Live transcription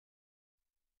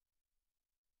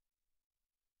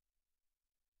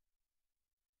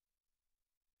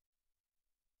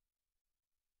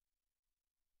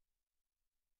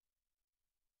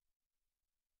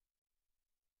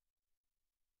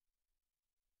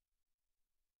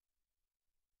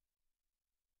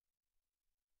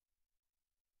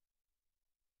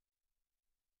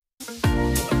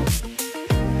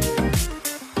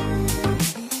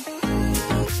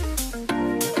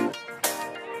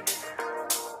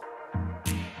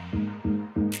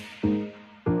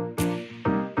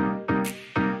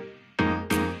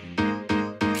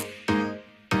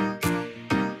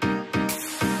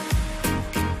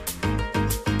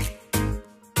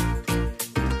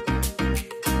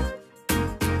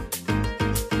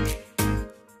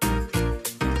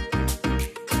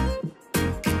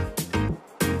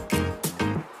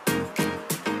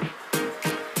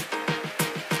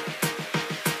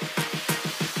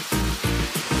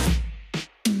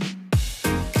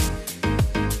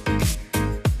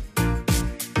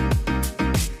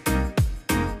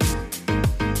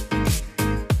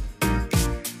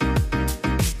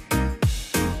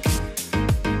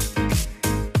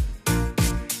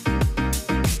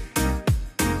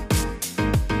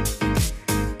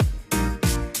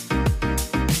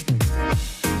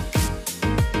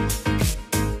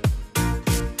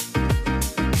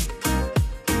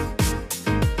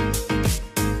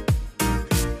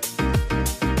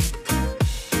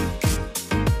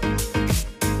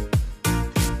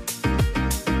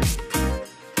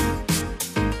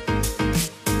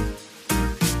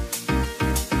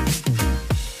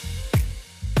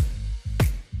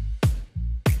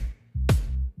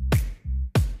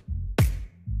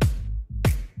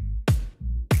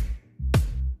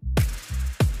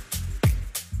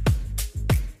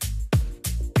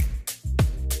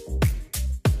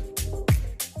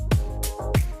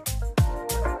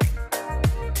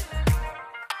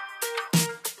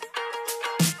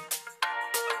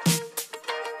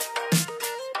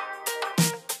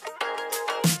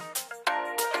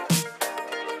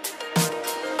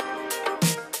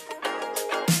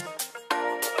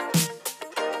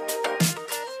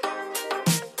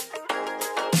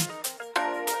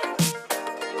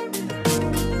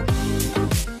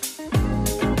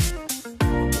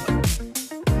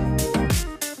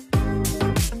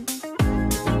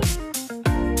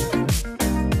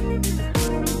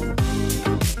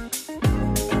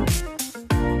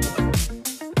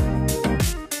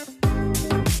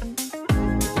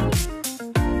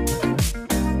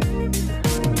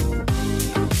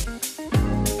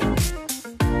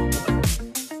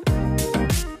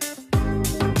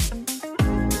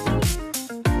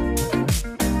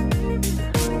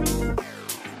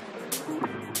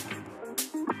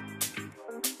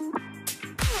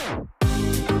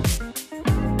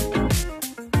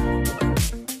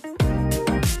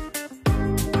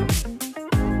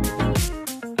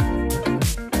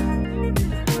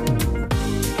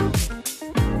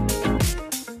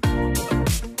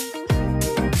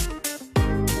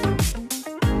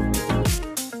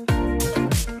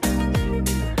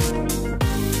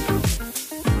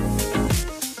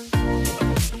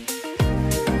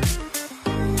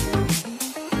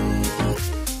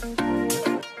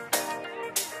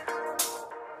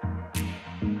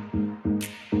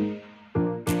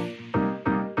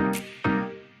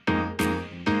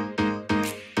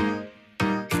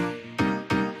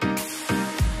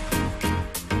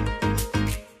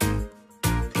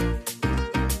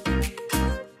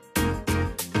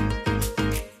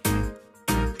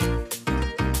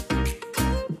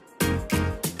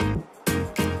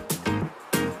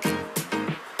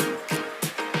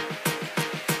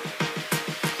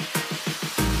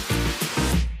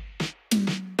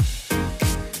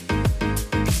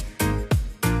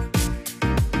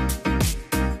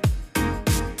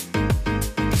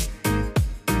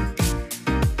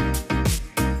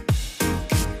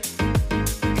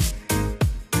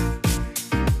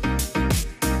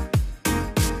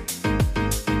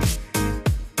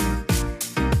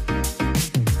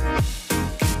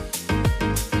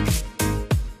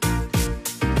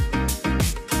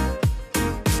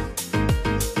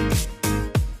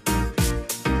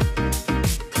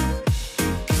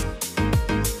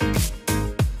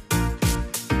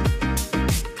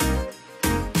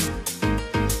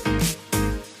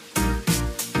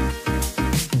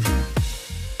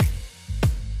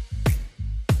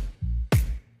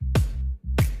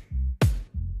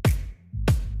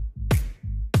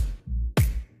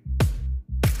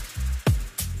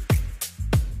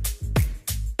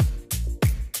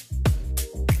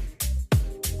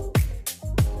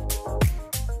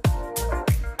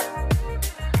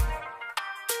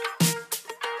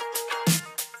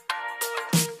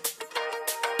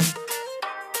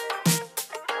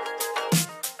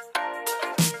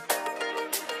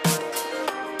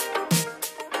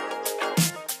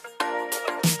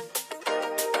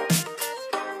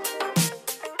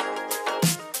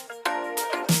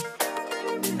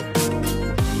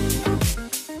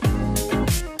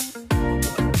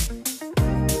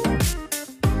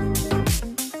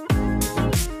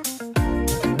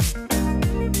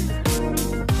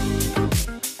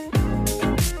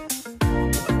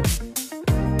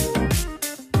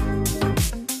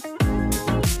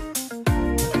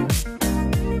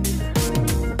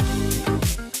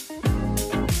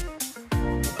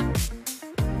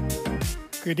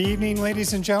Good evening,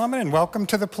 ladies and gentlemen, and welcome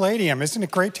to the Palladium. Isn't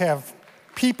it great to have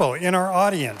people in our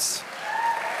audience?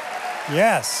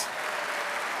 Yes.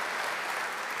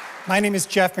 My name is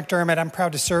Jeff McDermott. I'm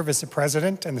proud to serve as the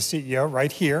president and the CEO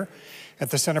right here at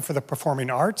the Center for the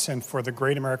Performing Arts and for the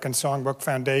Great American Songbook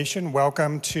Foundation.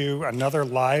 Welcome to another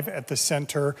Live at the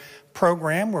Center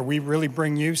program where we really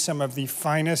bring you some of the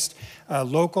finest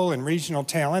local and regional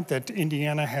talent that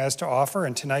Indiana has to offer.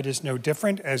 And tonight is no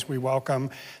different as we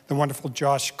welcome the wonderful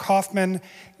Josh Kaufman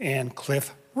and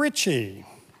Cliff Ritchey.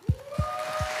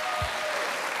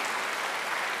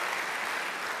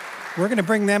 We're going to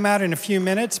bring them out in a few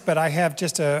minutes, but I have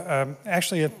just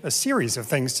actually a series of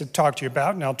things to talk to you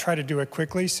about, and I'll try to do it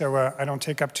quickly so I don't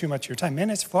take up too much of your time. Man,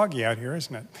 it's foggy out here,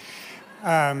 isn't it?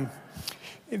 I'm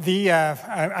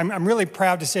really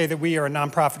proud to say that we are a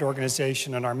nonprofit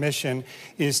organization, and our mission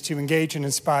is to engage and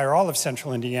inspire all of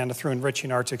Central Indiana through enriching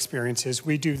arts experiences.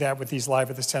 We do that with these Live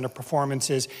at the Center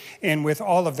performances and with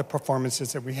all of the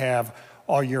performances that we have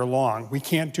all year long. We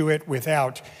can't do it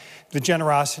without the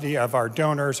generosity of our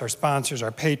donors, our sponsors,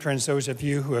 our patrons, those of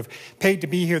you who have paid to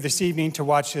be here this evening to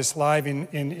watch this live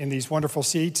in these wonderful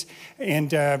seats.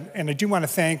 And I do want to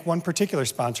thank one particular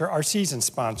sponsor, our season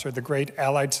sponsor, the great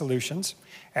Allied Solutions.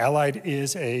 Allied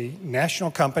is a national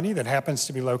company that happens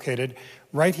to be located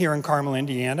right here in Carmel,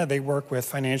 Indiana. They work with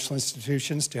financial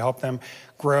institutions to help them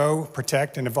grow,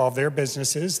 protect, and evolve their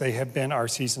businesses. They have been our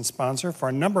season sponsor for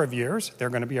a number of years. They're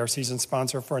going to be our season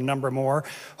sponsor for a number more,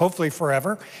 hopefully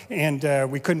forever.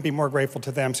 And we couldn't be more grateful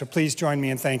to them. So please join me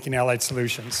in thanking Allied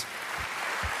Solutions.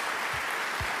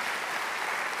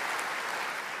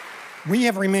 We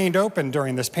have remained open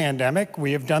during this pandemic.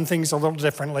 We have done things a little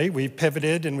differently. We've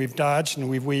pivoted and we've dodged and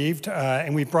we've weaved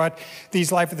and we've brought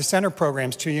these Live at the Center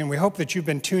programs to you, and we hope that you've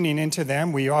been tuning into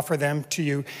them. We offer them to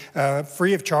you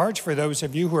free of charge for those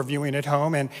of you who are viewing at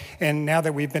home, and now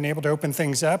that we've been able to open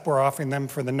things up, we're offering them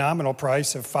for the nominal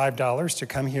price of $5 to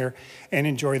come here and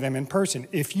enjoy them in person.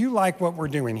 If you like what we're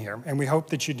doing here, and we hope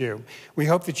that you do, we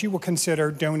hope that you will consider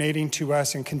donating to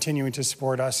us and continuing to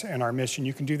support us and our mission.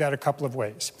 You can do that a couple of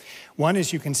ways. One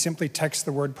is you can simply text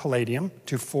the word Palladium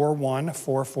to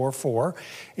 41444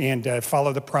 and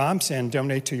follow the prompts and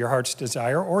donate to your heart's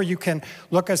desire. Or you can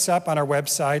look us up on our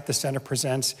website,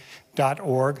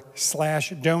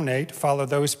 thecenterpresents.org/donate. Follow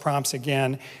those prompts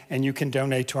again, and you can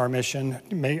donate to our mission.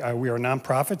 We are a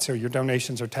nonprofit, so your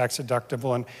donations are tax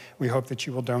deductible, and we hope that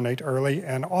you will donate early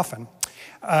and often.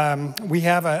 We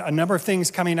have a number of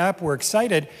things coming up. We're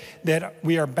excited that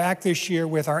we are back this year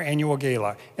with our annual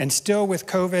gala. And still with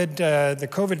COVID, the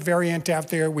COVID variant out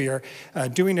there, we are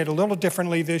doing it a little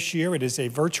differently this year. It is a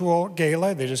virtual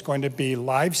gala that is going to be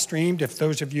live streamed. If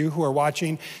those of you who are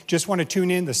watching just want to tune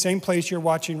in, the same place you're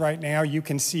watching right now, you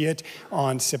can see it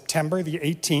on September the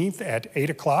 18th at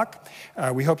 8 o'clock.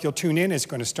 We hope you'll tune in. It's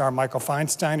going to star Michael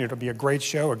Feinstein. It'll be a great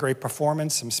show, a great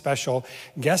performance, some special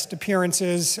guest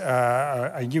appearances,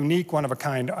 a unique,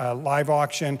 one-of-a-kind live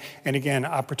auction, and again,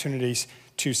 opportunities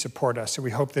to support us. So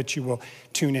we hope that you will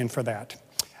tune in for that.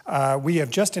 We have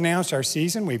just announced our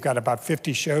season. We've got about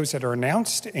 50 shows that are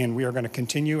announced, and we are going to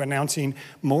continue announcing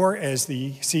more as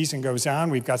the season goes on.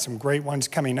 We've got some great ones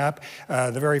coming up.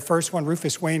 The very first one,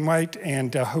 Rufus Wainwright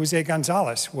and Jose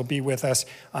Gonzalez will be with us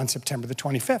on September the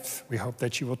 25th. We hope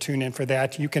that you will tune in for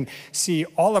that. You can see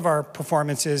all of our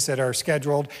performances that are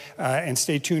scheduled and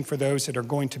stay tuned for those that are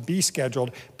going to be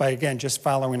scheduled by, again, just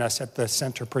following us at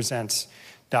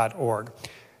thecenterpresents.org.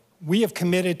 We have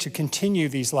committed to continue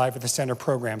these Live at the Center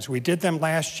programs. We did them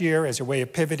last year as a way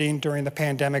of pivoting during the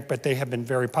pandemic, but they have been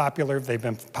very popular. They've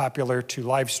been popular to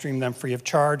live stream them free of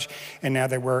charge, and now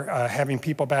that we're having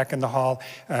people back in the hall,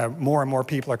 more and more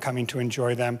people are coming to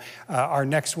enjoy them. Our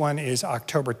next one is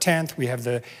October 10th. We have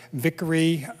the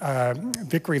Vickery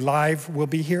Live will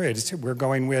be here. We're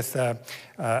going with a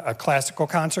classical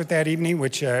concert that evening,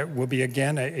 which will be,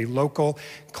 again, a local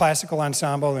classical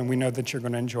ensemble, and we know that you're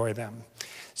going to enjoy them.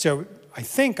 So I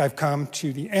think I've come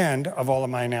to the end of all of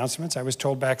my announcements. I was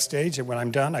told backstage that when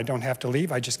I'm done, I don't have to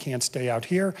leave. I just can't stay out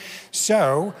here.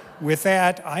 So with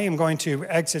that, I am going to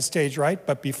exit stage right.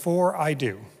 But before I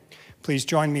do, please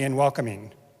join me in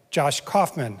welcoming Josh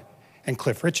Kaufman and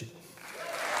Cliff Ritchey.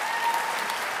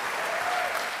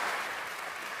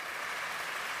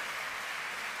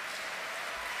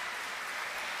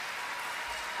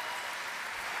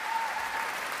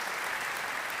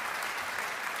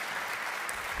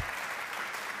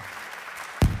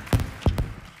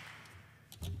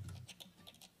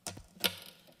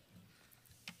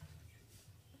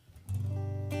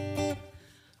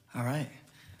 All right,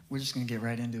 we're just gonna get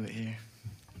right into it here.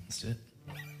 Let's do it.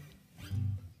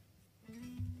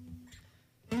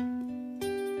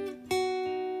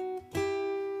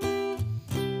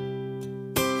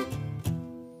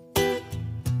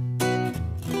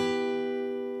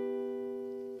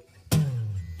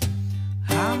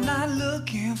 I'm not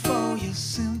looking for your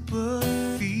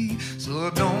sympathy, so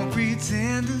don't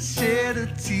pretend to shed a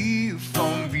tear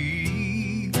for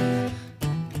me.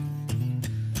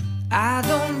 I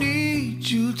don't need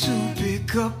you to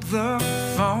pick up the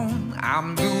phone.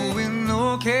 I'm doing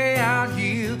okay out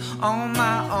here on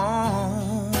my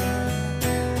own.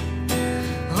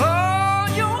 All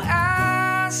you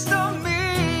asked of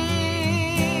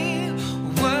me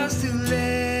was to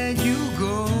let you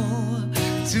go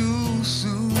too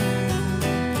soon.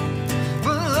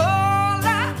 But all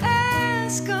I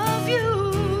ask of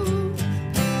you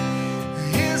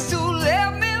is to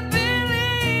let me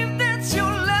believe that you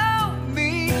love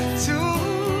me too.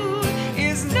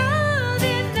 It's not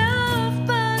enough,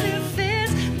 but if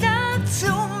it's not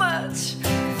too much,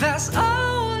 that's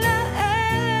all I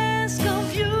ask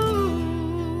of you.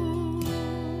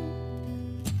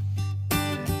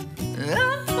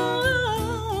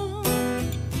 Oh,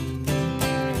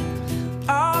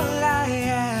 all I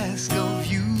ask of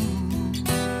you.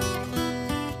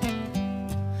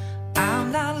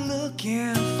 I'm not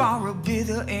looking for a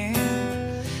bitter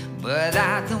end, but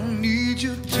I don't need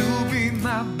you to be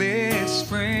my best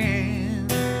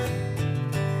friend.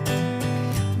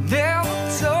 Never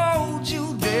told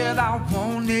you that I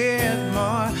wanted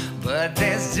more, but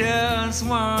there's just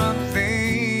one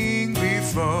thing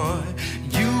before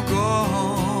you go.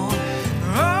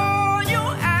 All you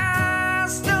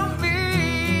asked of me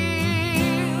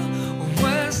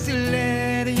was to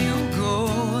let you go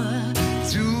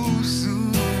too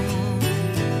soon.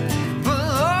 But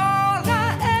all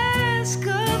I ask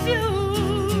of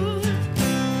you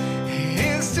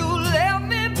is to let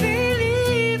me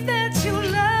believe that you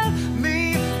love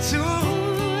me too.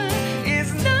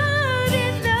 It's not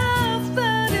enough,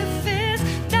 but if it's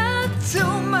not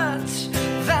too much,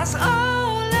 that's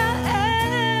all I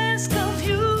ask of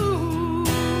you.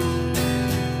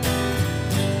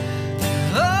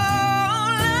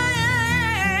 All I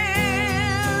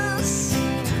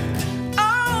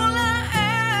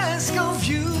ask of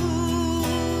you.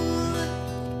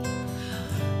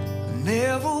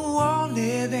 Never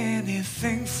wanted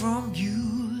anything from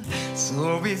you,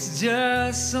 so it's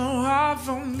just so hard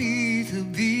for me to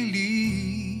believe.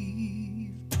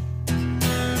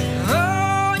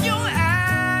 All you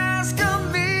ask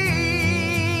of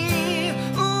me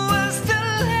was to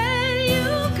let you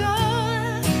go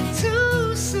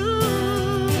too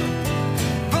soon.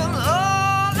 But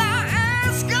all I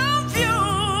ask of you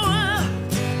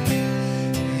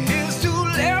is to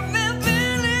let me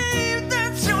believe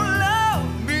that you love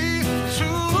me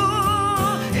true.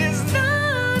 It's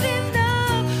not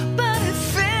enough, but if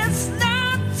it's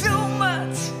not too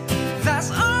much, that's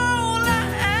all I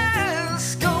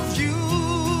ask of you.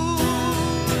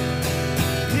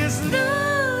 It's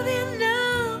not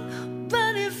enough,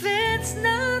 but if it's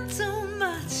not too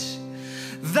much,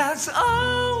 that's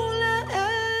all I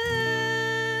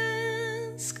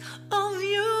ask of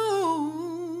you.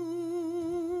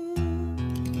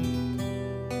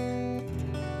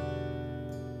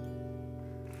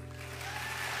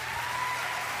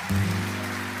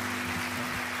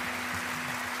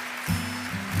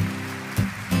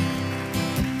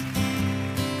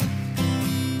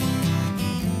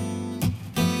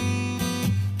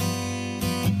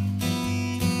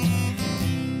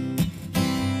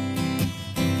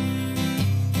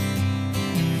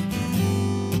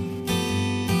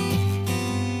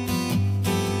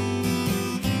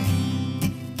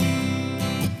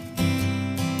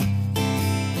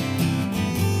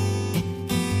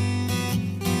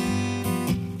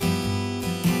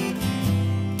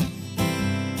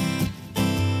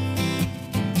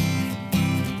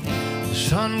 The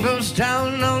sun goes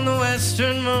down on the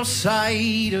westernmost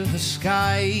side of the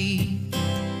sky.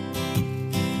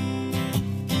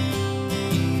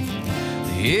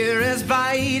 The air is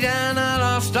bright and I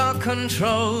lost all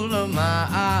control of my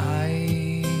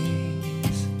eyes.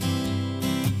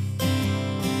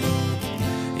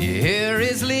 Your hair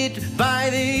is lit by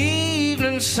the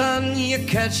evening sun. You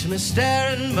catch me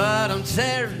staring, but I'm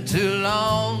staring too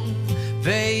long.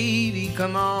 Baby,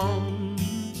 come on.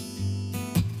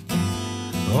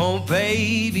 Oh,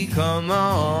 baby, come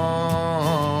on.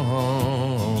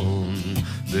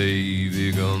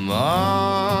 Baby, come on.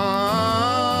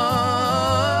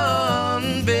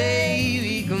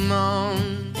 Baby, come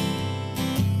on.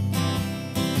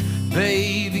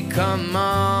 Baby, come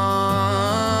on.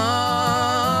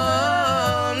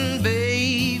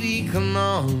 Baby, come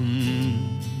on.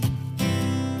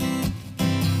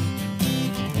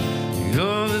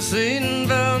 You're the Satan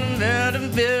bound that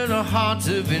and bitter heart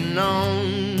to be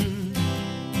known.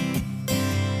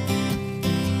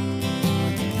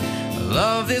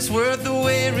 Love that's worth the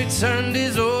way returned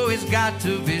is always got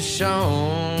to be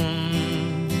shown.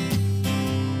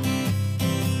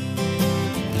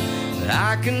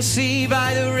 I can see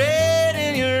by the red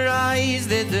in your eyes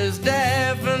that there's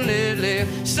definitely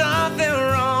something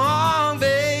wrong,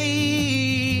 baby.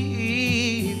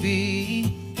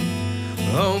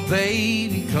 Oh,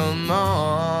 baby, come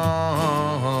on.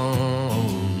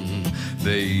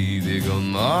 Baby,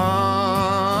 come on.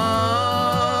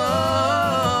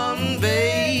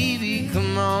 Baby,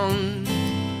 come on.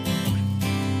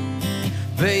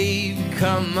 Baby,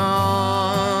 come on.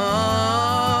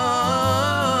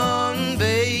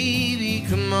 Baby,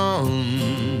 come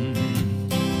on.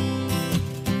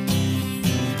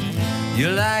 You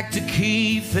like to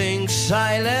keep things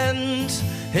silent,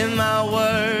 and my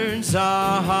words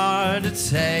are hard to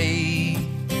take.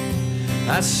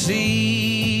 I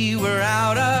see we're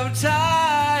out of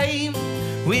time.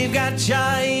 We've got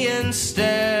giant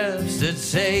steps to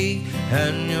take,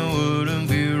 and you wouldn't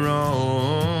be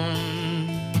wrong.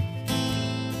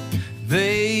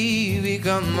 Baby,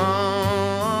 come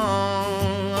on.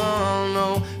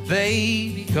 Oh,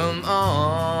 baby, come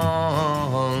on.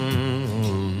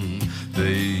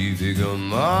 Baby,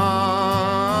 come on.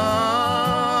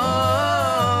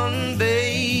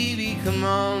 Baby, come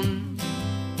on.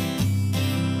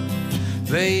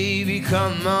 Baby,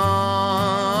 come on.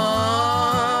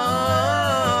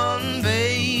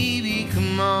 Baby,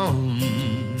 come on.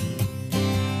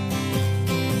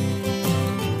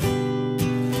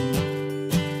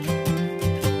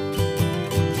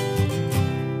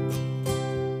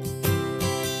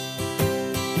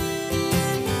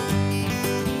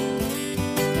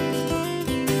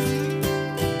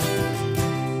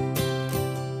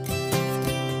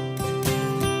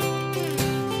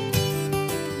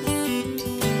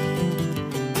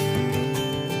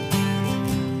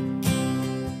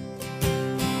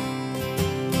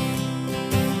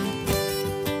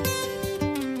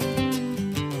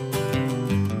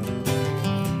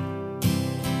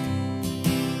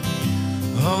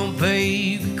 Oh,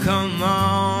 baby, come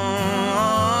on.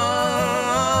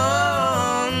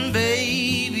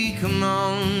 Baby, come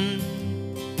on.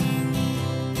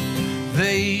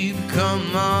 Baby,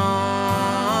 come on.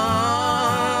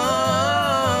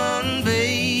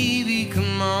 Baby,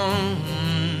 come on.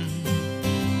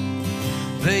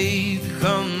 Baby,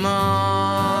 come on.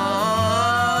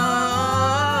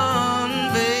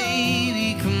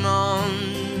 Baby, come on.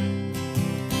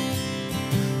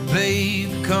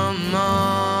 Baby, come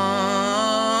on.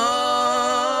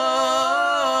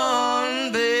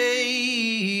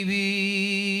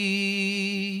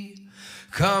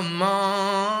 Come on.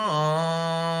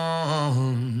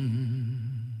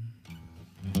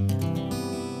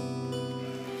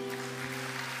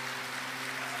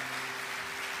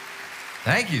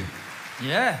 Thank you.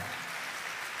 Yeah.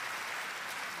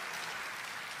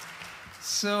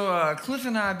 So Cliff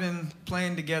and I have been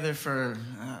playing together for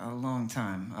a long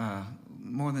time,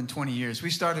 more than 20 years.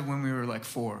 We started when we were like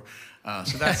 4.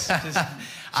 So that's just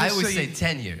I would so say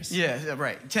 10 years. Yeah,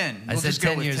 right. 10. I said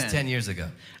 10 years 10 years ago.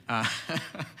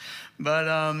 But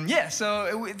yeah,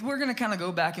 so we're going to kind of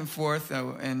go back and forth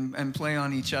and play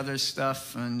on each other's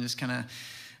stuff and just kind of,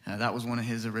 that was one of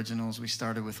his originals. We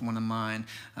started with one of mine.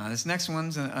 This next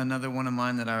one's another one of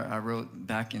mine that I wrote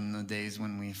back in the days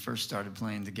when we first started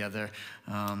playing together.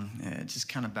 Just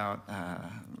kind of about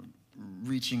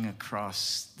reaching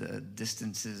across the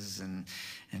distances and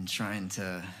trying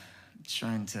to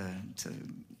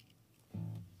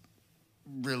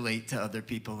relate to other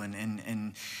people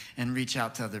and reach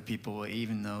out to other people,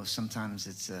 even though sometimes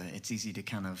it's easy to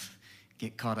kind of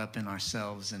get caught up in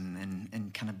ourselves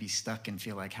and kind of be stuck and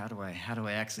feel like, how do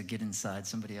I actually get inside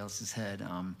somebody else's head?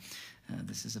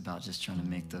 This is about just trying to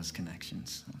make those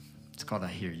connections. It's called I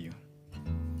Hear You.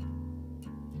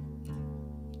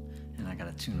 And I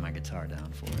gotta tune my guitar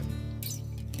down for it.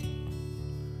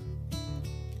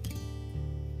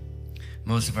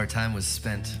 Most of our time was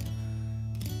spent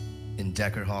in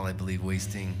Decker Hall, I believe,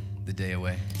 wasting the day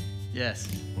away. Yes.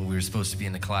 When we were supposed to be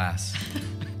in the class.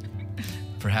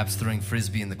 Perhaps throwing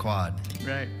frisbee in the quad.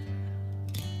 Right.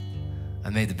 I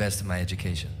made the best of my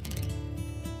education.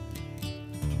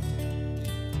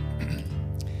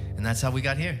 And that's how we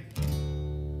got here.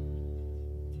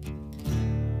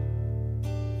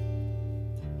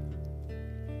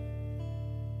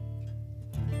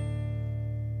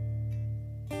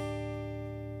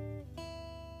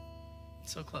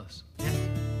 So close.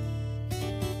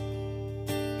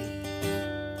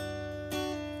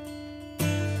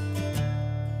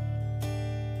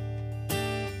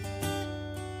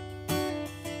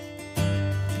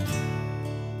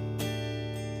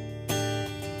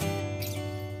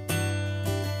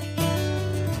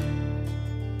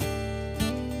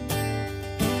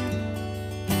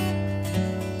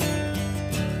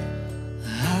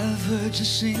 heard you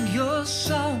sing your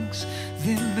songs,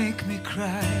 they make me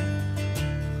cry.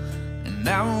 And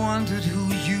I wondered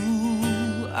who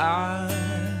you are.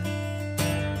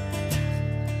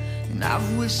 And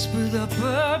I've whispered up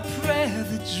a prayer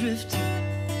that drifted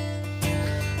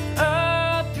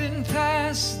up and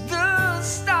past the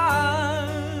stars.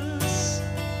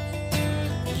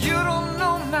 You don't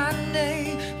know my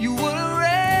name, you wouldn't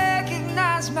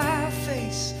recognize my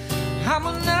face. I'm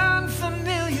an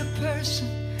unfamiliar person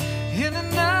in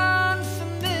an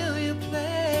unfamiliar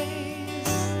place.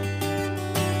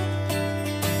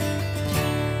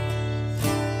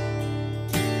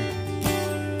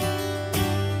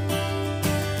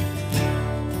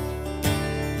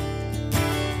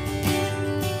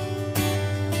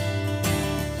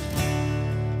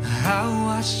 I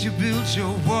watched you build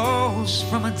your walls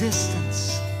from a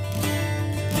distance,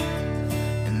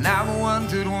 and I've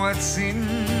wondered what's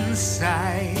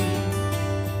inside.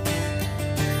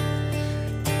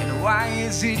 And why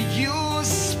is it you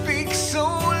speak so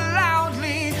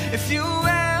loudly if you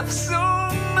have so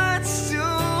much to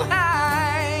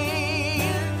hide?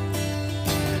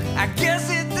 I guess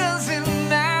it doesn't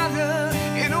matter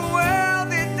in a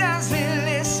world that doesn't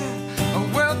listen, a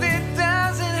world that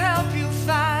doesn't help you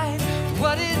find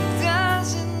what it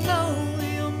doesn't know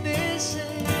you're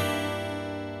missing.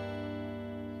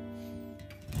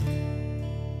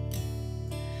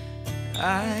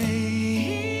 I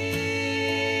hear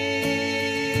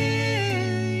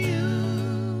you.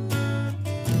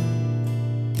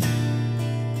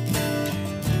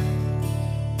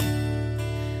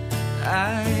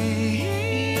 I hear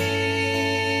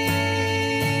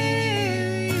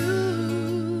you.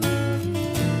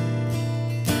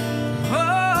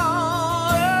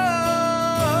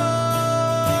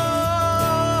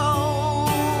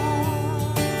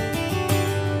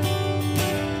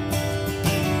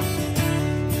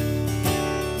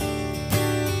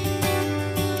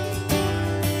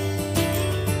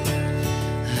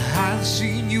 I've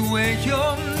seen you wear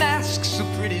your mask, so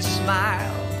pretty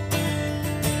smile,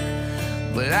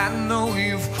 but I know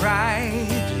you've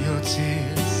cried your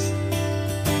tears.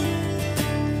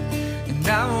 And I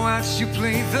watched you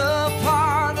play the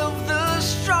part of the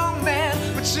strong man,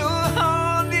 but you're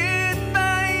haunted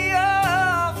by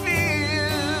your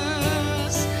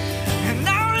fears. And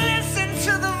I'll listen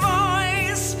to the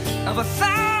voice of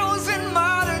 1,000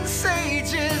 modern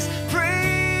sages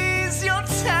praise your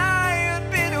tired,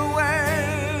 bitter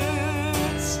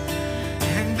words.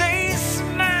 And they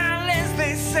smile as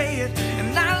they say it,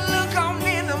 and I look on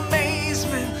in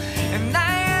amazement, and I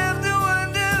have to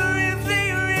wonder if they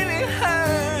really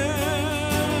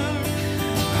heard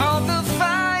all the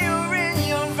fire in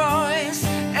your voice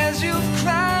as you've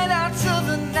cried out to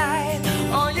the night,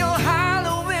 or your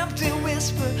hollow, empty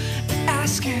whisper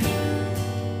asking,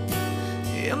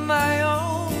 am I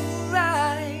alright?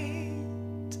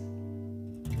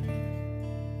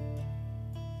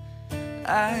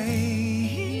 I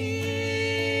hear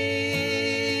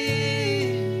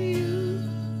you.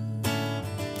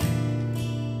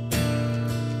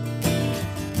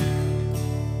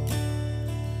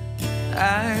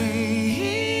 I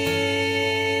hear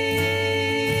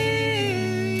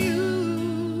you.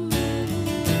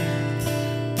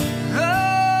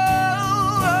 Oh,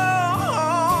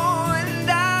 and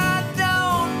I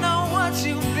don't know what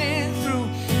you've been through.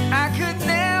 I could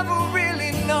never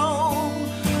really know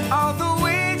all the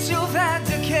weight you've had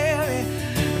to carry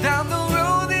down the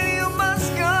road that you must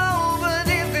go. But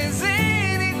if there's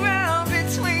any ground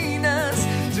between us,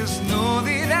 just know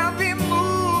that I'll be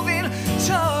moving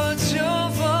towards your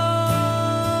voice.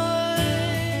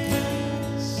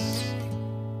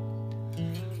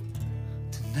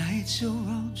 Tonight you're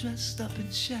all dressed up in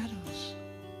shadows,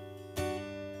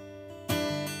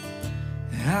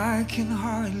 and I can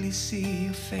hardly see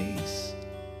your face.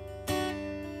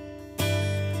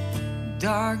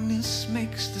 Darkness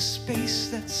makes the space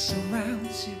that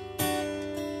surrounds you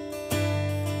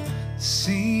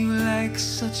seem like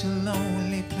such a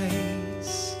lonely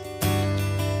place.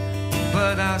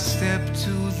 But I step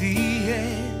to the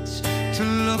edge to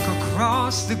look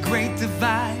across the great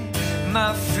divide,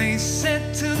 my face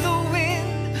set to the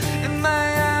wind, and my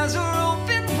eyes are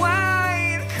open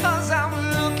wide, 'cause I'm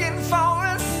looking for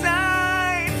a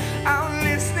sign. I'm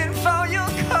listening for your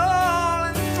call,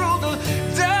 and through the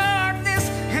darkness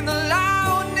and the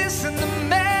loudness and the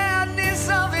madness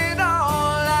of it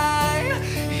all, I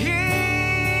hear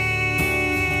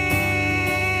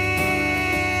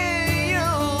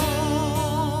you.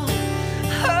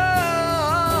 Oh,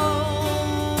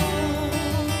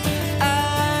 I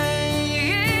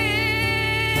hear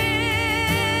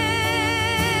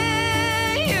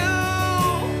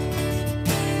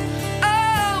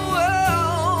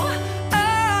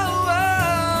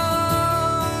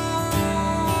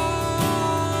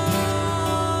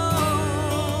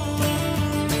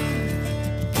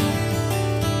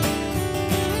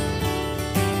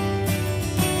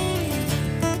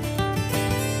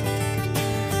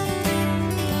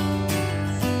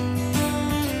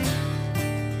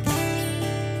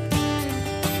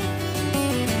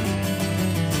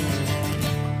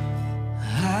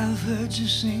heard you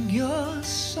sing your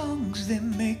songs, they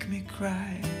make me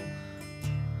cry.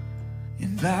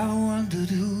 And I wondered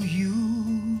who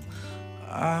you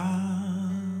are.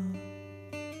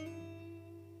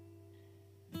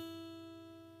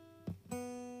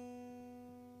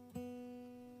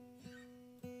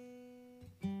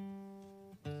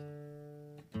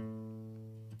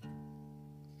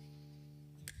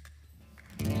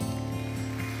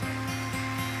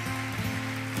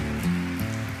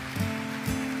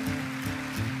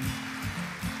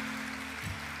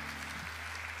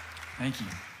 Thank you.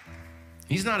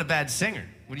 He's not a bad singer.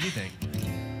 What do you think?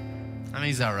 I mean,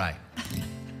 he's all right.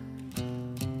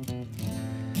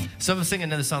 So I'm singing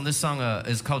another song. This song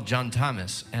is called John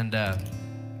Thomas, and I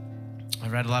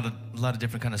write a lot of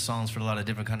different kind of songs for a lot of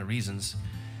different kind of reasons.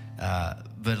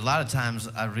 But a lot of times,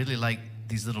 I really like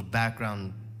these little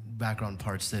background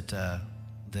parts that I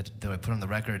put on the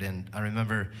record. And I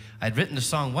remember I'd written the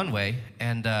song one way,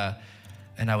 and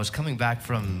I was coming back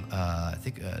from, I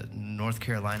think, North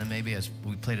Carolina maybe, as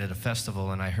we played at a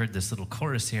festival, and I heard this little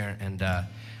chorus here, and I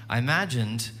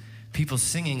imagined people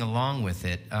singing along with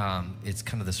it. It's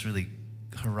kind of this really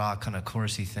hurrah kind of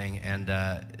chorusy thing, and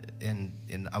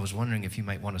I was wondering if you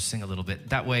might want to sing a little bit.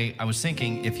 That way, I was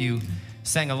thinking, if you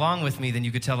sang along with me, then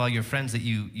you could tell all your friends that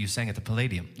you sang at the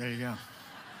Palladium. There you go.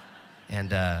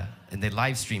 And they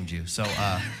live streamed you, so...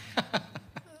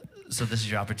 So this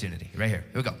is your opportunity, right here.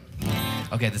 Here we go.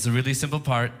 Okay, this is a really simple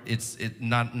part. It's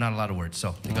not a lot of words,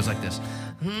 so it goes like this.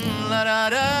 La da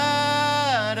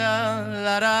da da,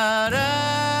 la da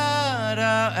da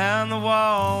da, and the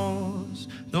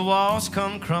walls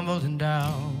come crumbling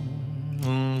down.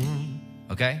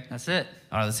 Okay? That's it.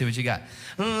 All right, let's see what you got.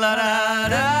 La da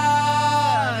da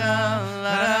da,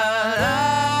 la da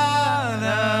da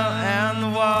da, and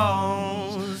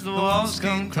the walls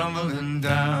come crumbling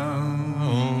down.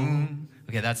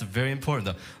 Okay, that's very important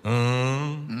though.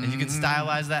 And you can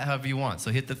stylize that however you want.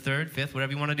 So hit the third, fifth,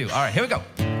 whatever you want to do. All right, here we go.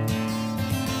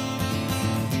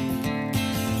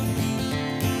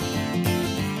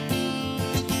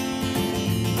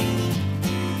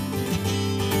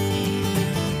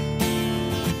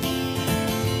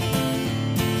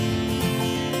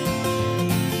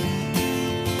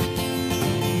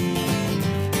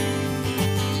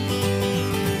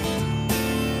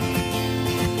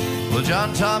 Well,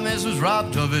 John Thomas was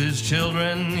robbed of his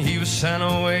children. He was sent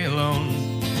away alone.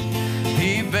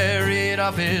 He buried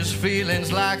up his feelings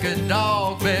like a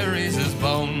dog buries his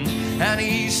bone. And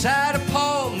he sat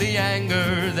upon the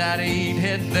anger that he'd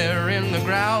hid there in the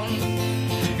ground.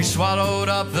 He swallowed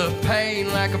up the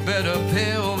pain like a bitter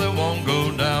pill that won't go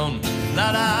down.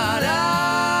 La da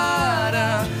da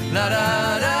da, la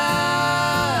da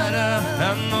da da,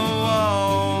 and the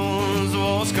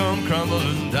walls come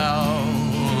crumbling down.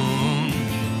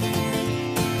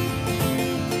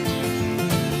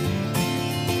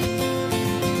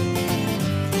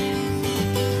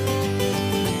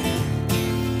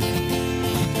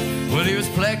 Well, he was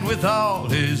plagued with all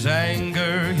his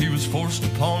anger. He was forced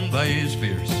upon by his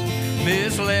fears,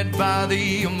 misled by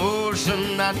the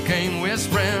emotion that came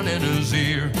whispering in his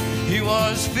ear. He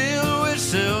was filled with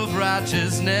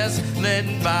self-righteousness,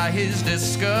 led by his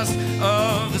disgust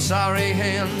of the sorry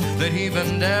hand that he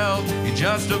been dealt. He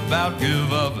just about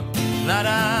give up. La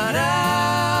da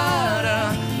da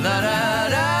da, la da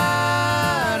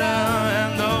da da,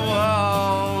 and the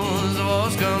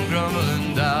walls come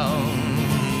crumbling down.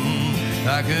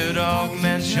 I could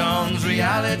augment Sean's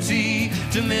reality,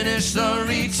 diminish the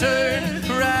return,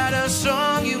 write a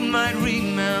song you might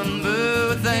remember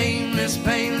with aimless,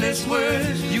 painless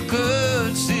words. You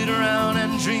could sit around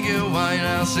and drink your wine,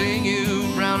 I'll sing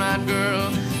you, brown-eyed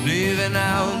girl, living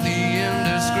out the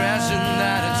indiscretion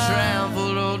that had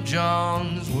trampled old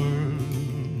John's world.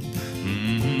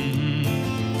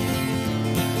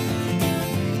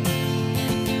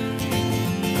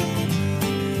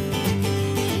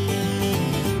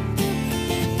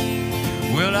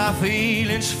 Well, our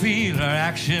feelings feel, our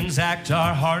actions act,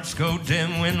 our hearts go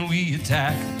dim when we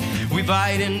attack. We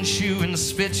bite and chew and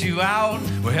spit you out.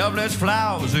 We're helpless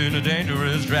flowers in a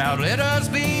dangerous drought. Let us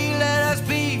be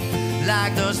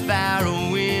like the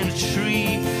sparrow in a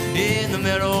tree in the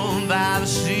middle by the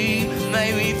sea.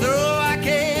 May we throw our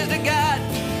cares to God.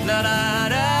 La da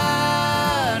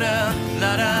da da,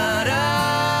 la da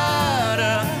da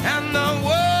da, and the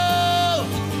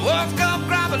walls come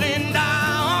crumbling down.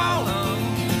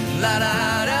 La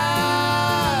da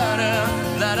da da,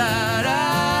 la da da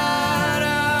da,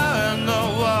 and the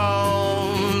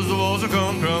walls are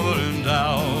come crumbling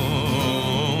down.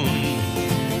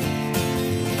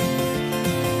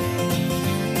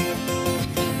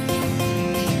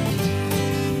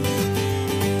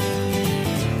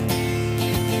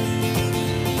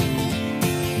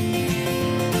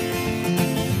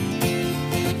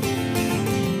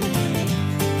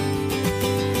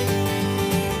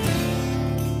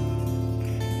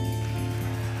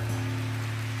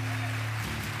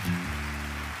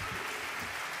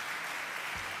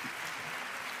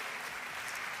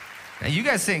 Now, you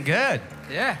guys sing good.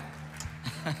 Yeah.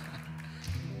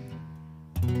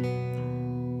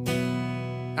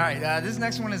 All right, this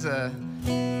next one is a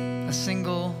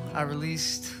single I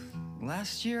released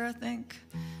last year, I think.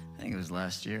 I think it was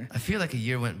last year. I feel like a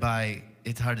year went by.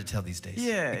 It's hard to tell these days.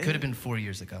 Yeah. It could have been 4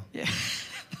 years ago. Yeah.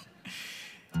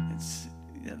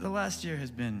 The last year has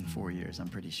been 4 years, I'm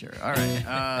pretty sure. All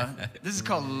right. This is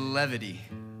called Levity.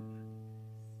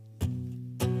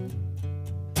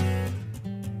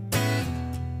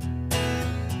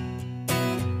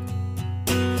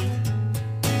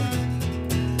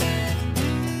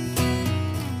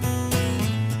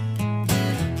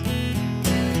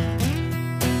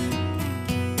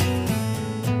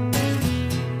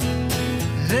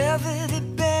 Levity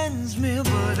bends me,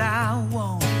 but I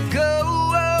won't go.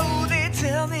 Oh, they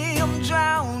tell me I'm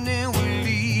drowning, we're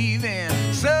leaving.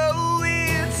 So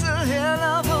it's a hell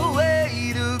of a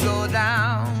way to go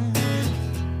down.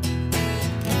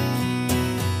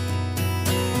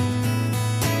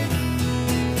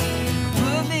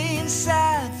 Put me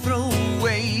inside, throw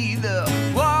away the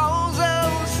walls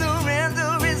of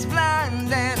surrender is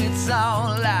blind, and it's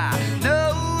all I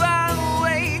know. I'll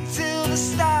wait till the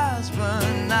stars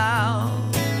burn out.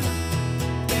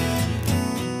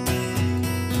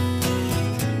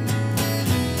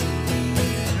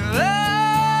 Oh,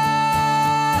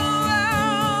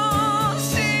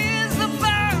 she's the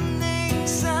burning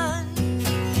sun.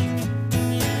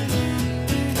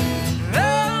 Oh,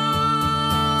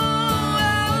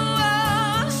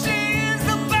 she's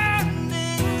the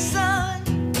burning sun.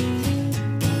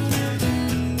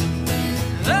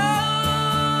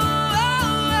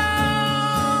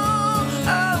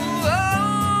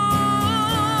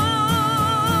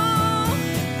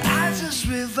 I just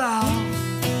revolve.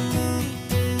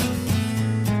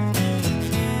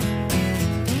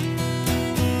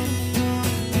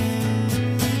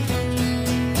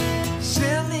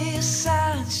 Send me a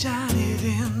sign, shine it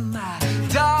in my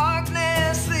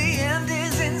darkness. The end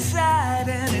is inside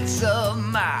and it's of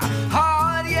my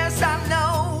heart. Yes, I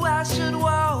know I should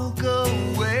walk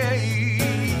away.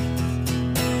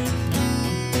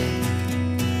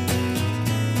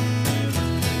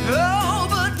 Oh,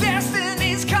 but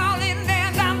destiny's calling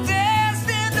and I'm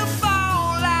destined to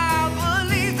fall. I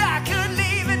believed I could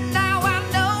leave it, now I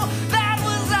know that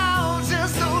was all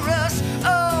just a rush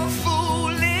of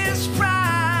foolish pride.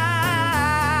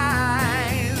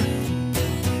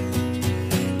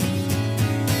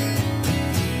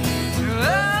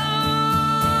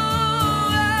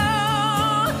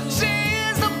 Oh, she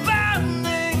is the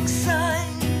burning sun.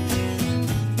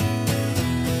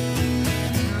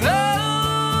 Oh,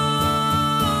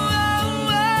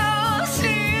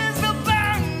 she is the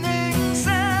burning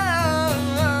sun.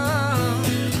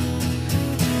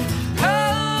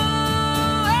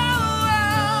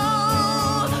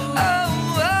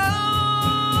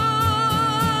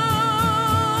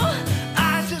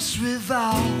 I just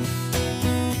revolve.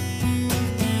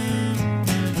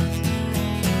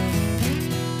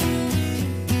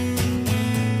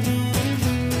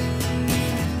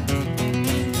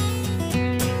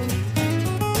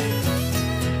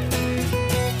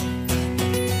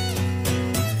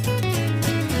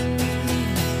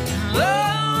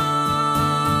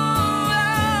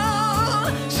 Oh,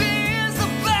 she is the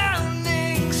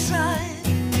burning sun.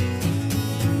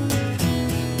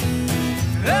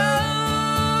 Oh,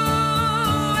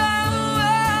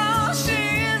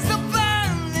 she is the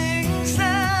burning sun.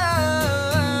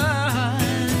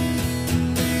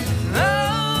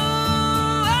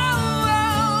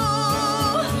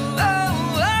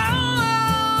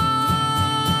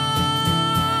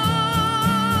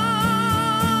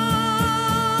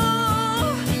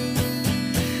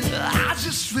 I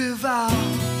just revolve.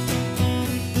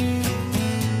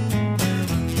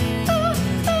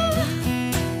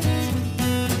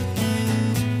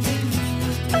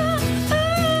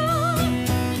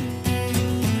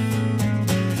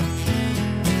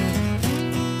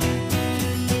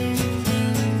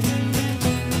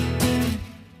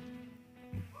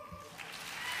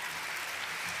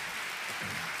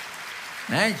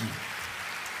 Thank you.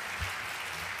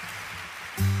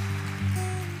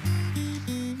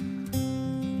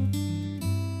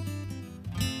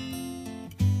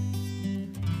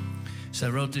 So I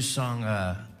wrote this song.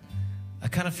 I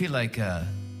kind of feel like,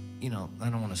 you know, I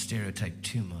don't want to stereotype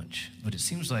too much, but it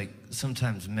seems like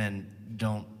sometimes men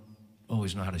don't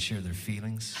always know how to share their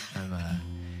feelings.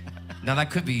 Now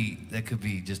that could be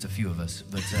just a few of us,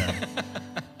 but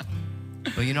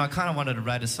you know, I kind of wanted to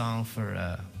write a song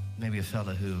for maybe a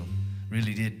fella who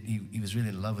really did. He was really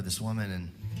in love with this woman, and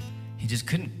he just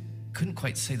couldn't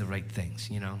quite say the right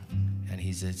things, you know. And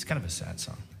it's kind of a sad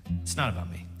song. It's not about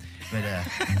me. But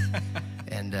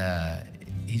and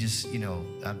he just, you know,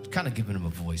 I'm kind of giving him a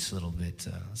voice a little bit.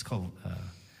 It's called,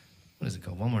 what is it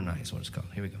called? One More Night is what it's called.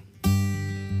 Here we go.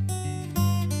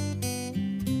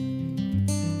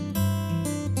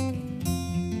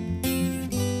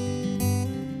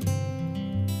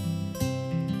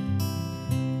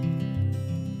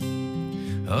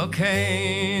 Oh,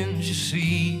 can't you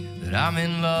see that I'm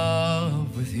in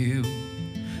love with you?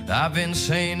 I've been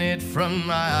saying it from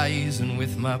my eyes and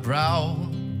with my brow.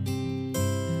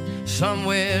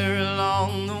 Somewhere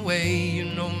along the way, you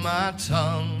know my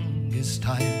tongue is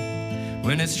tired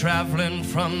when it's traveling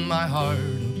from my heart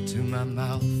up to my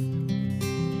mouth.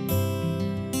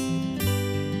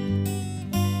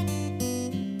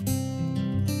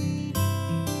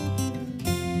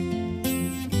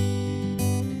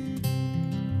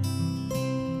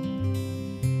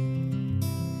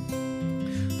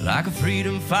 Like a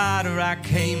freedom fighter, I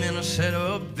came and I set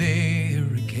up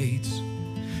barricades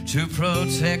to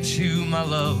protect you, my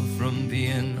love, from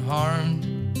being harmed.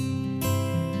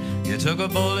 You took a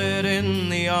bullet in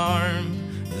the arm,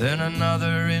 then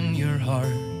another in your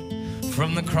heart,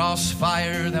 from the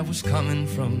crossfire that was coming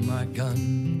from my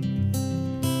gun.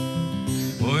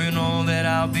 Oh, you know that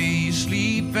I'll be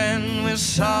sleeping with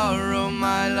sorrow,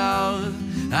 my love.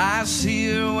 I see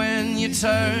you when you're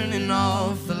turning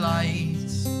off the lights.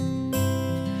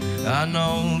 I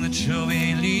know that you'll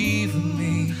be leaving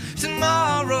me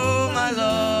tomorrow, my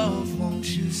love. Won't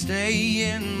you stay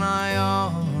in my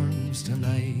arms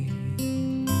tonight?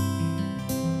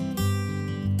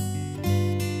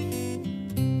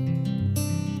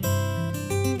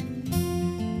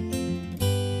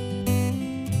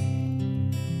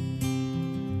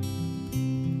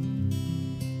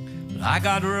 I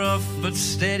got rough but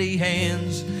steady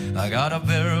hands. I got a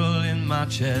barrel in my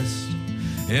chest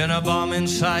and a bomb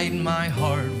inside my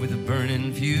heart with a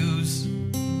burning fuse.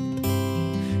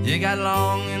 You got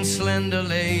long and slender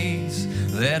legs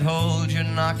that hold your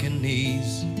knocking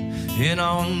knees, and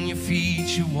on your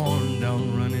feet you worn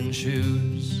down running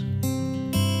shoes.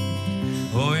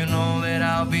 Oh, you know that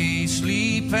I'll be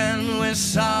sleeping with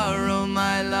sorrow,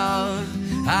 my love.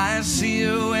 I see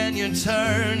you when you're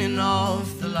turning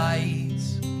off the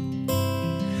lights.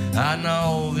 I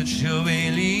know that you'll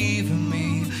be leaving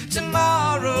me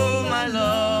tomorrow, my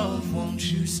love. Won't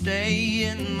you stay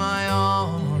in my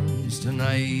arms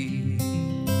tonight?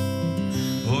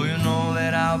 Oh, you know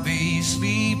that I'll be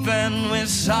sleeping with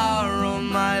sorrow,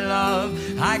 my love.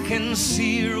 I can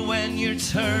see her when you're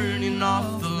turning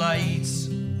off the lights.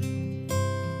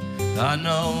 I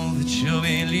know that you'll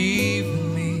be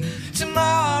leaving me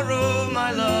tomorrow,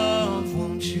 my love.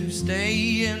 Won't you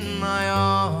stay in my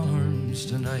arms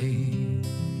tonight?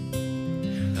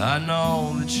 I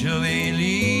know that you'll be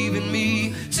leaving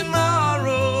me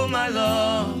tomorrow, my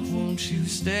love. Won't you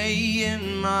stay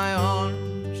in my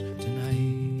arms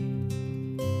tonight?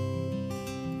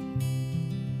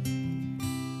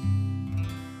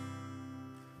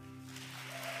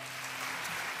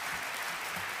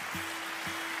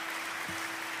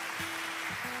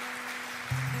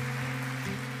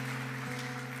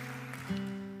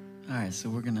 All right, so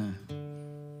we're gonna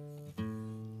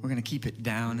keep it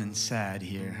down and sad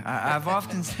here. I've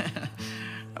often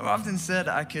said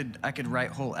I could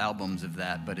write whole albums of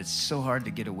that, but it's so hard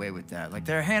to get away with that. Like,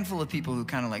 there are a handful of people who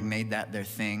kind of like made that their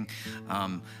thing,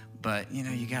 but you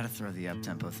know, you got to throw the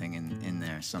up-tempo thing in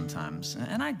there sometimes,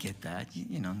 and I get that.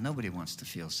 You know, nobody wants to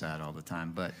feel sad all the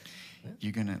time, but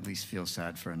you're gonna at least feel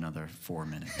sad for another 4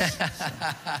 minutes.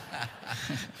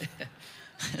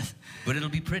 But it'll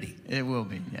be pretty. It will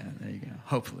be, yeah, there you go.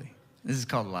 Hopefully. This is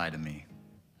called Lie to Me.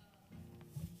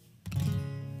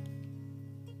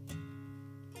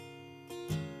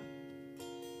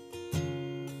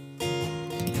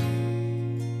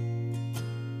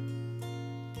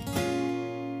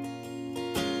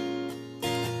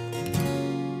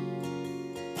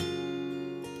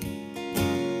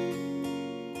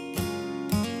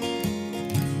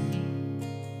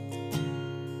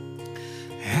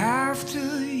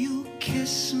 After you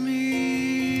kiss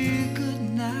me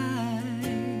goodnight,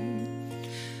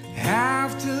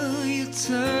 after you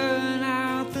turn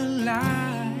out the lights,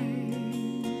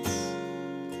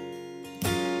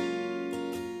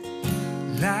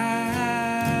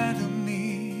 lie to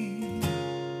me.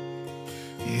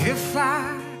 If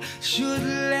I should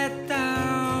let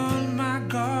down my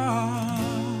guard,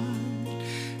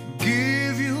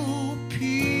 give you a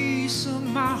piece of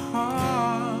my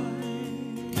heart,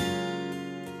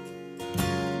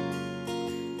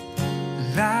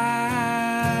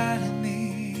 lie to me.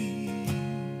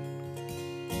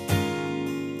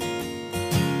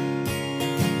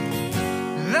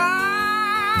 Lie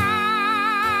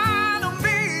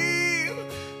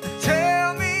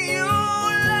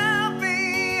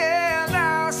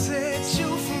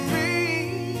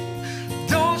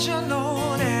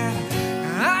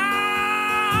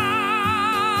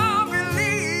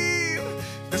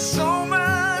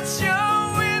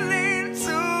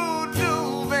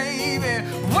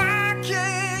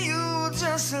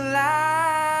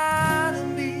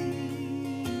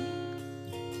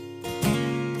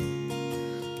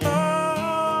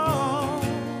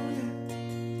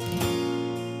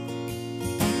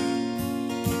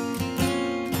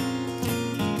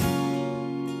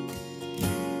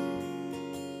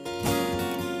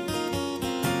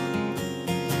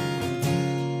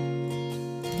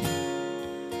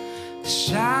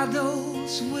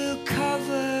shadows will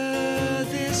cover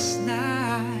this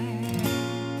night,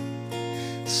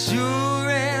 sure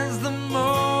as the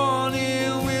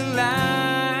morning will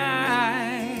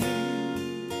light.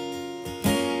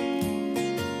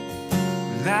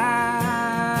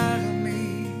 Lie to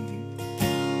me,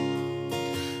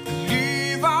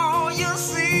 leave all your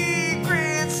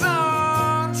secrets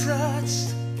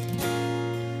untouched.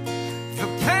 The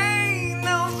pain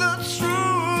of the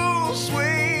truth's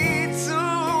way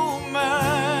too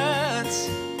much.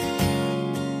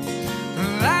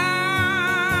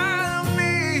 Lie to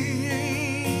me,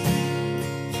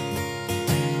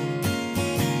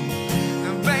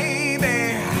 baby.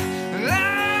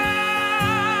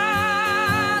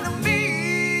 Lie to me.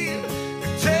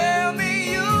 Tell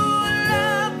me you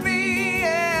love me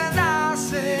and I'll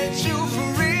set you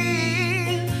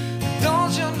free.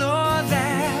 Don't you know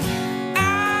that I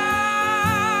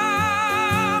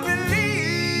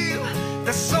believe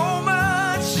there's so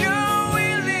much you're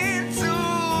willing to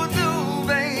do,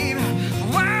 babe?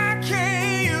 Why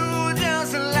can't you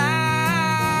just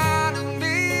lie to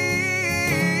me?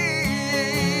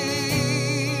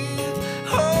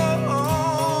 Oh,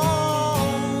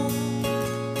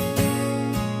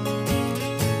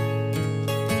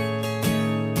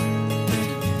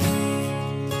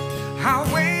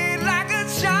 I wait like a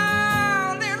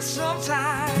child and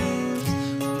sometimes,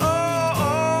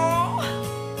 oh,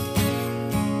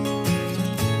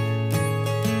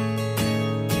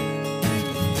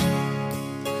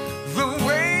 the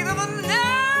weight of a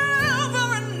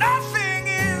never and nothing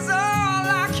is all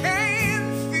I can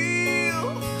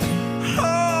feel.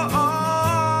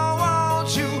 Oh,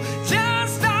 won't you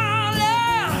just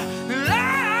darling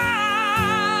lie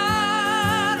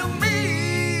to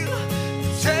me?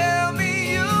 Tell me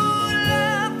you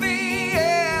love me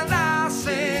and I'll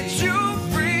set you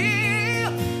free.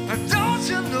 Don't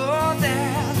you know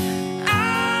that I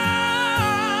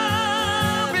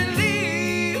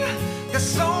believe there's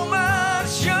so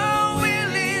much you're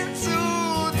willing to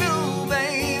do,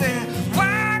 baby?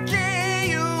 Why can't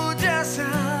you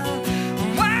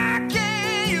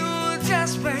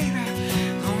just, baby?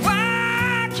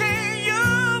 Why can't you,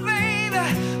 baby?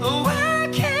 Why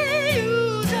can't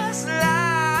you just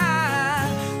lie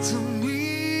to me?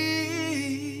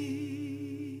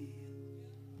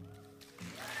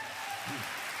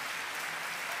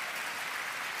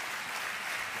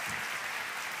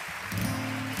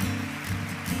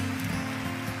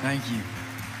 Thank you.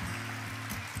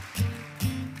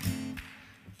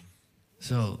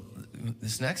 So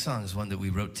this next song is one that we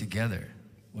wrote together,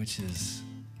 which is,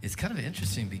 it's kind of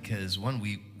interesting because one,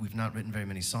 we've not written very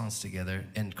many songs together,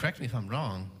 and correct me if I'm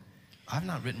wrong, I've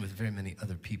not written with very many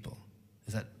other people.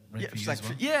 Is that right Yeah, for it's you like as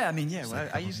well? yeah, I mean, yeah. It's Well,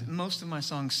 like I use most of my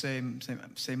songs say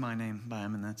my name by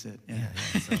him, and that's it. Yeah.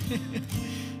 Yeah, so,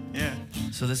 Yeah.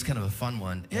 so this is kind of a fun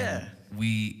one. and Yeah.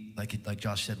 We, like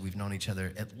Josh said, we've known each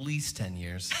other at least 10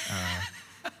 years.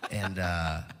 And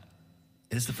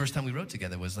it is the first time we wrote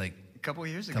together was like A couple of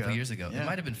years a ago. couple years ago. Yeah. It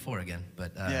might have been 4 again,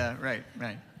 but Yeah. Right.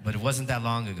 Right. but it wasn't that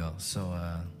long ago. So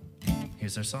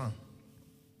here's our song.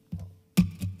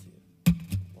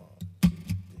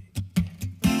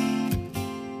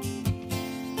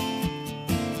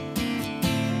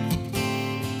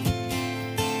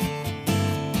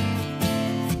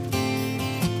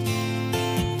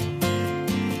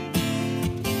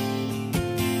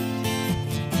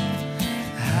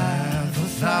 Half a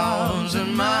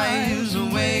thousand miles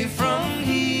away from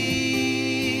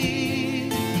here,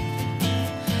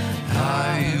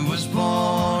 I was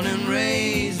born and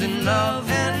raised in love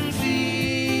and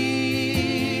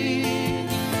fear.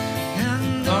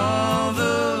 And all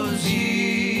those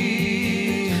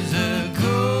years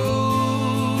ago,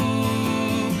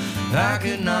 I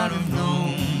could not have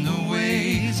known the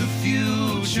ways the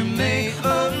future may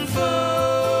unfold.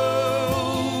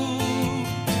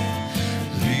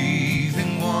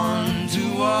 Leaving one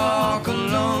to walk a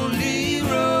lonely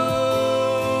road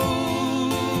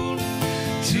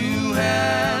to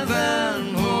have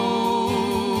and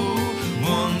hold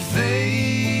one fate.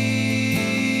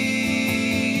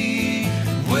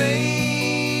 Way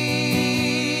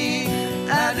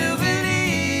I do believe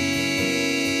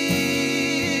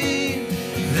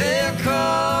they're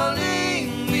calling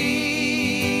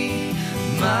me,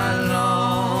 my Lord.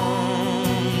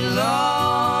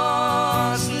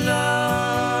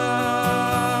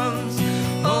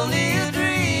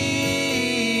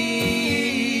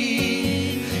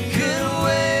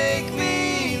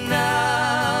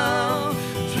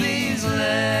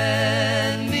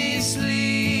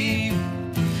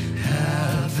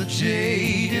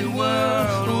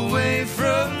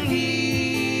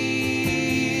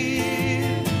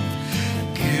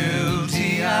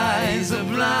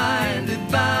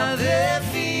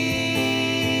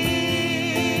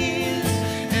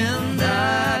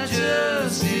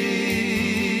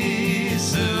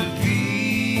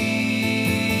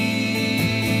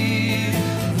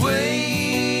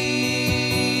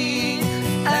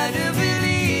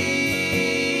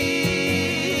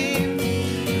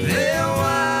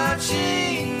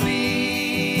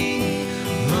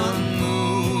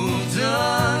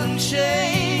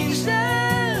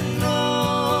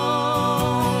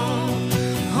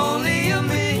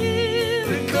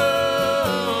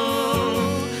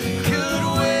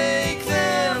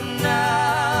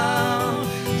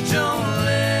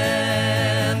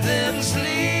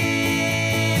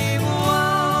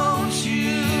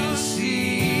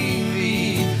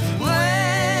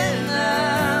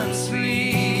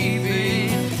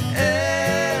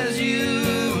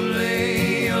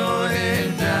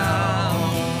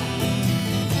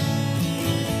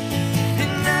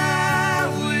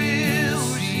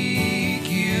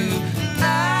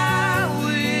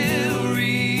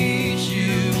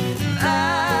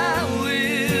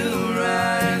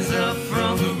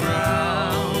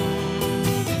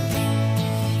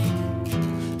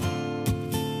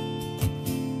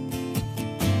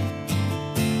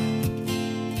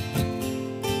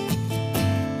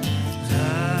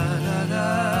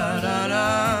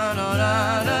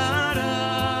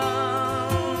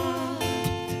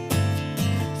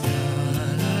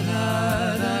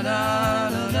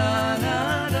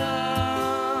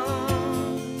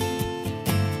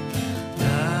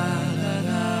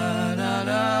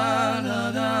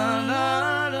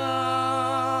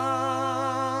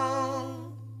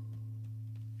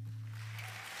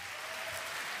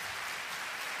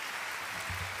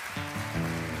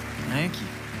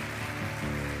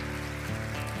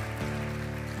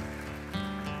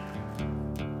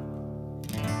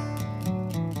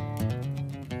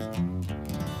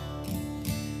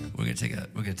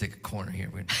 gonna take a corner here.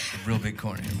 We're a real big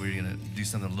corner here. We're gonna do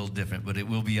something a little different, but it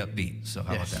will be upbeat. So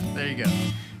how about that? There you go.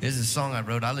 This is a song I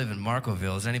wrote. I live in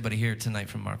Markoville. Is anybody here tonight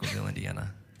from Markoville,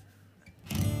 Indiana?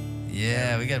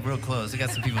 Yeah, we got real close. We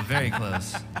got some people very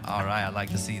close. All right, I'd like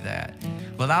to see that.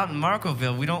 Well, out in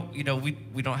Markoville, we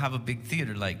don't have a big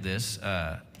theater like this,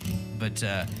 but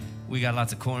we got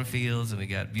lots of cornfields and we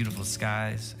got beautiful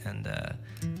skies. And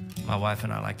my wife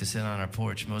and I like to sit on our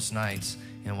porch most nights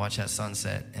and watch that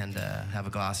sunset and have a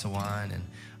glass of wine. And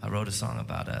I wrote a song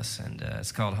about us, and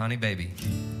it's called Honey Baby.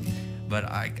 But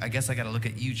I guess I got to look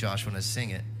at you, Josh, when I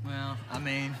sing it. Well, I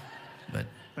mean, But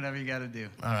whatever you got to do.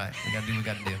 all right, we got to do what we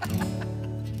got to do.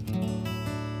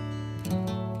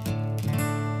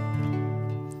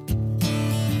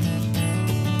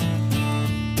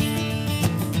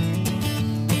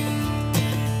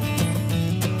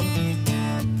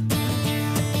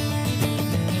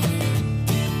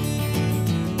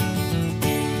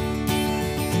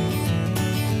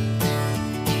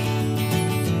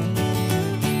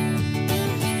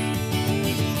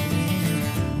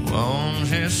 Won't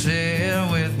you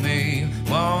sit with me?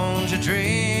 Won't you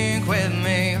drink with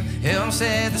me? Help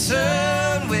set the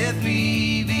sun with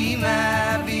me. Be my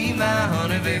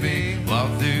honey baby. Walk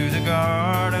through the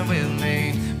garden with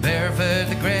me. Barefoot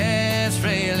the grass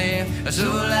freely.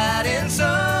 So light and so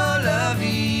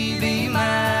lovely. Be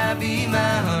my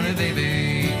honey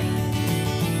baby.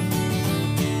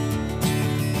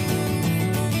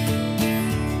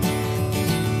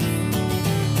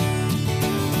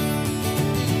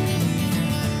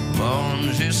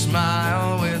 Won't you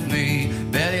smile with me?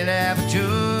 Belly laugh a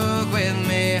joke with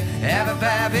me. Have a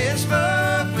pipe and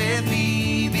smoke with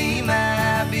me. Be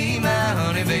my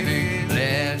honey baby.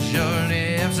 Let your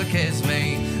lips kiss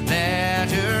me. Let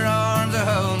your arms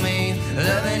hold me.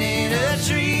 Loving in a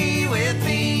tree with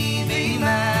me. Be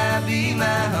my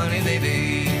honey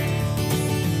baby.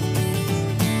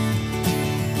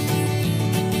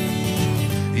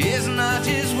 It's not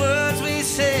just words we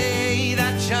say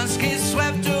that just get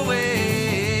swept away.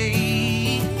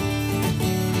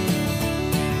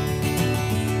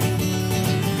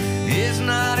 It's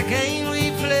not a game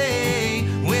we play.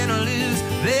 Win or lose,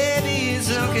 baby,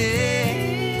 it's okay.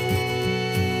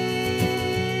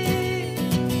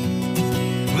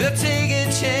 We'll take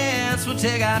a chance, we'll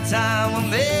take our time. We'll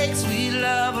make sweet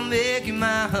love, we'll make you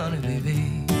my honey, baby.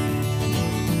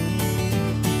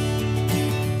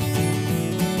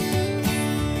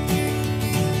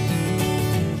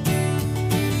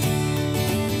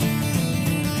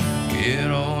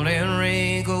 Get old and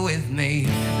wrinkle with me.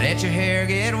 Let your hair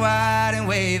get white and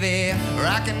wavy.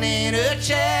 Rocking in a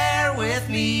chair with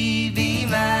me. Be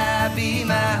my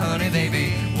honey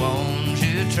baby. Won't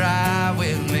you try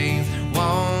with me?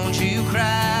 Won't you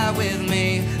cry with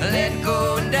me? Let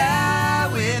go and die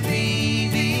with me.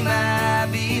 Be my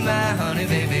honey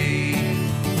baby.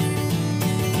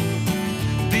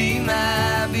 Be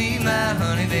my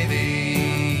honey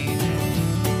baby.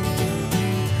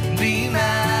 Be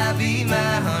my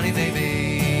honey baby.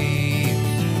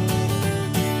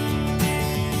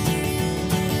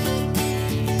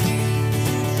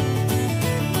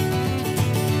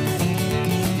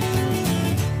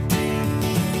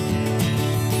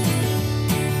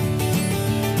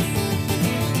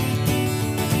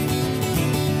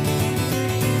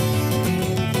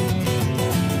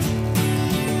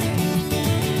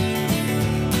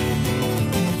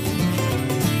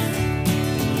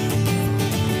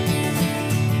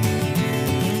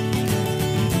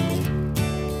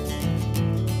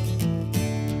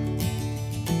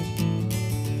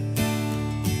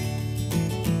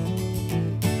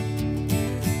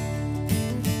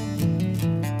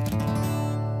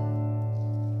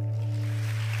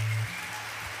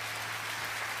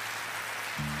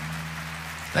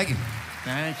 Thank you.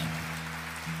 Thank you.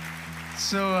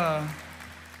 So,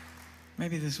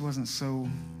 maybe this wasn't so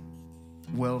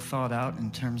well thought out in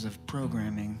terms of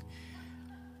programming.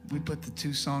 We put the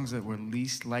two songs that were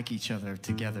least like each other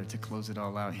together to close it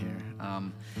all out here.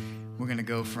 We're gonna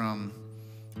go from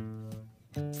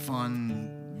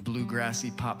fun,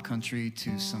 bluegrassy pop country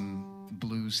to some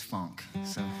blues funk.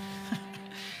 So,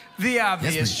 the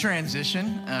obvious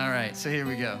transition. All right, so here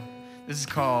we go. This is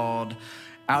called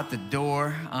Out the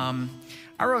Door.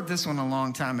 I wrote this one a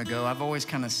long time ago. I've always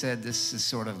kind of said this is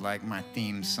sort of like my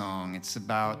theme song. It's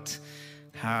about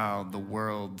how the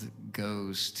world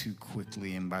goes too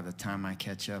quickly, and by the time I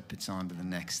catch up, it's on to the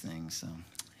next thing. So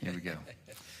here we go.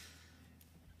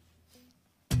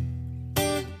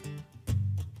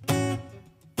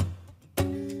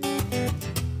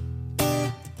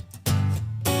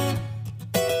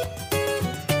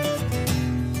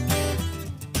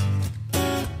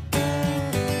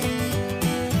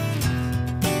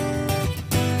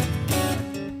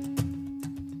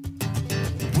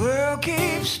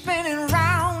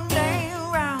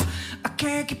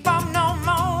 can't keep up no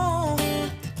more.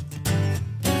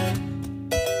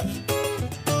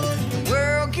 The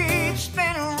world keeps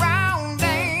spinning round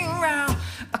and round.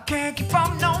 I can't keep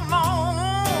up no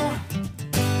more.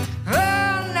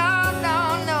 Oh, no,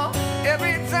 no, no.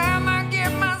 Every time I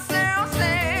get myself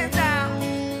set down,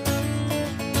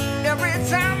 every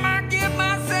time I get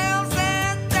myself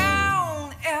set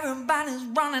down, everybody's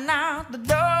running out the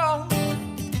door.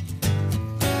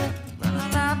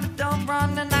 Running out the door,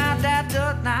 running out that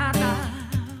door, nah, nah.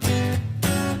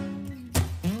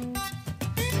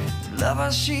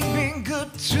 Lover, she been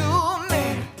good to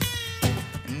me,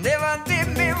 never did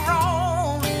me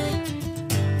wrong.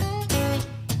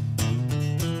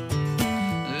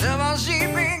 Lover, she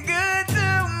been good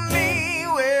to me,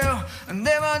 well,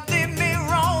 never did me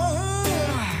wrong.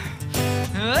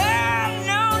 Oh,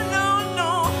 no, no,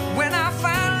 no. When I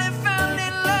finally fell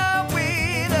in love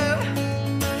with her,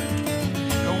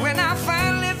 when I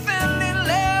finally fell in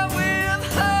love with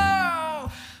her,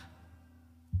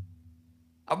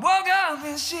 I woke up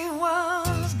and she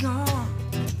was gone.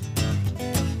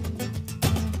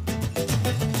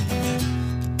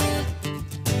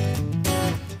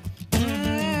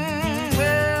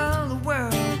 Well, the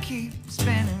world keeps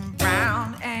spinning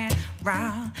round and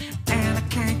round, and I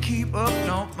can't keep up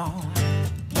no more.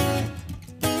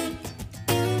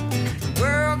 The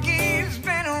world keeps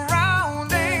spinning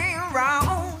round and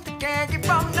round, I can't keep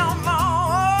up no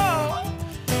more.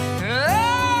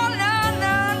 Oh, no,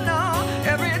 no, no.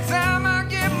 Every time I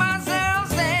get myself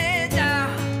set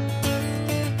down,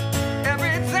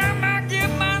 every time I get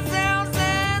myself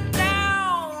set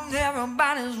down,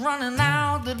 everybody's running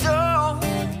out the door.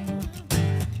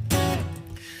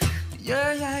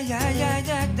 Yeah, yeah, yeah, yeah,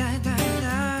 yeah, yeah, yeah,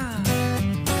 yeah.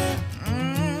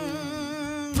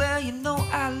 Well, you know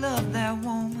I love that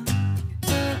woman,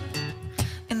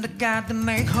 and I got to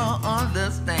make her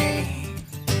understand.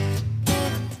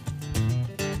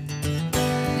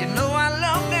 You know I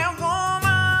love that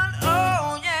woman,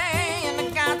 oh yeah, and I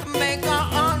got to make her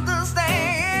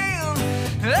understand.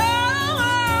 Oh,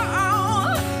 oh,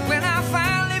 oh. When I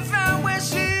finally found where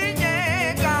she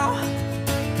had gone,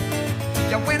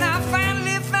 yeah, when I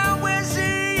finally found where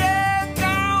she had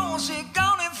gone, she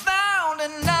gone and found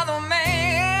another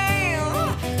man.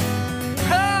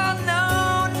 Oh,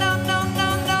 no, no, no, no,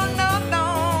 no, no, no.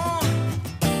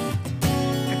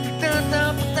 Da, da, da,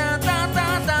 da, da,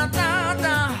 da, da,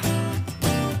 da.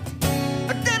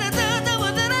 Da, da, da, da, da, da,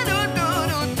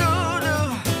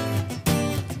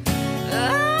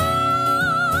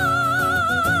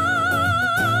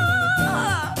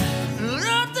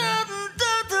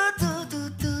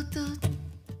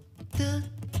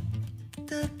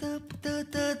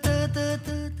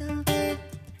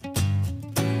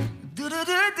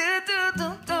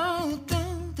 da, do, do,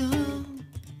 do, do.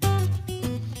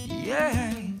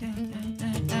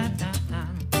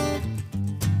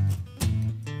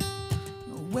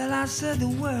 Well, I said the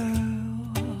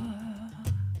world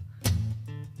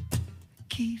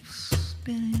keeps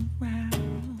spinning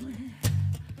round,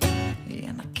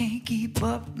 and I can't keep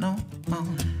up no more.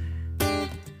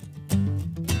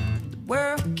 The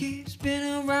world keeps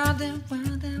spinning round and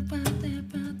round and round and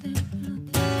round and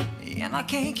round, and I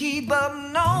can't keep up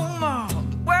no more.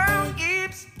 The world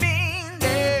keeps spinning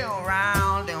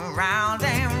round and round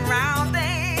and round,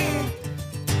 and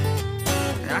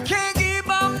I can't keep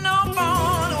up no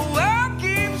more. The world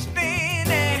keeps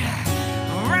spinning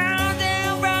round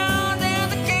and round,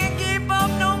 and I can't keep up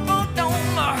no more, no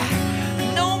more,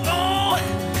 no more.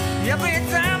 Every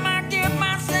time I get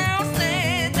myself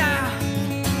set down,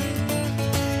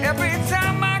 every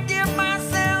time I get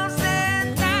myself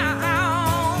set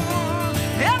down,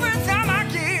 every time I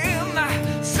get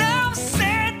myself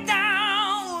set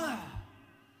down,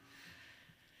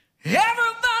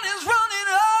 everybody's running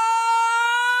out.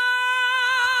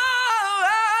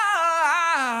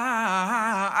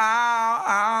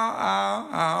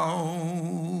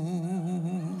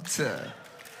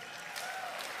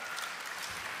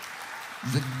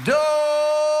 The door.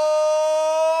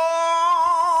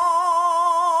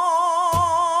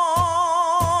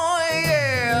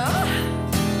 Yeah.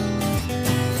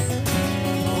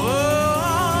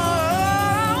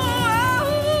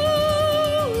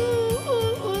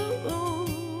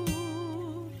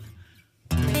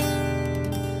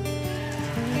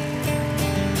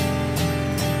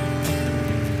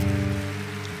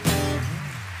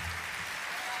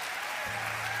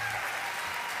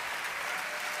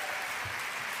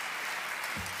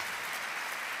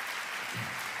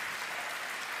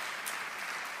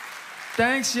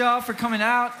 Thanks, y'all, for coming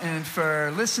out and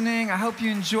for listening. I hope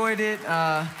you enjoyed it.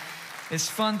 It's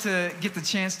fun to get the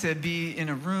chance to be in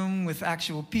a room with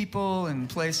actual people and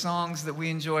play songs that we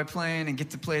enjoy playing and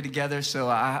get to play together. So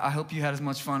I hope you had as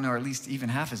much fun, or at least even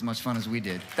half as much fun as we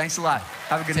did. Thanks a lot.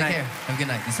 Have a good night. Take care. Have a good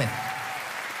night. Be safe.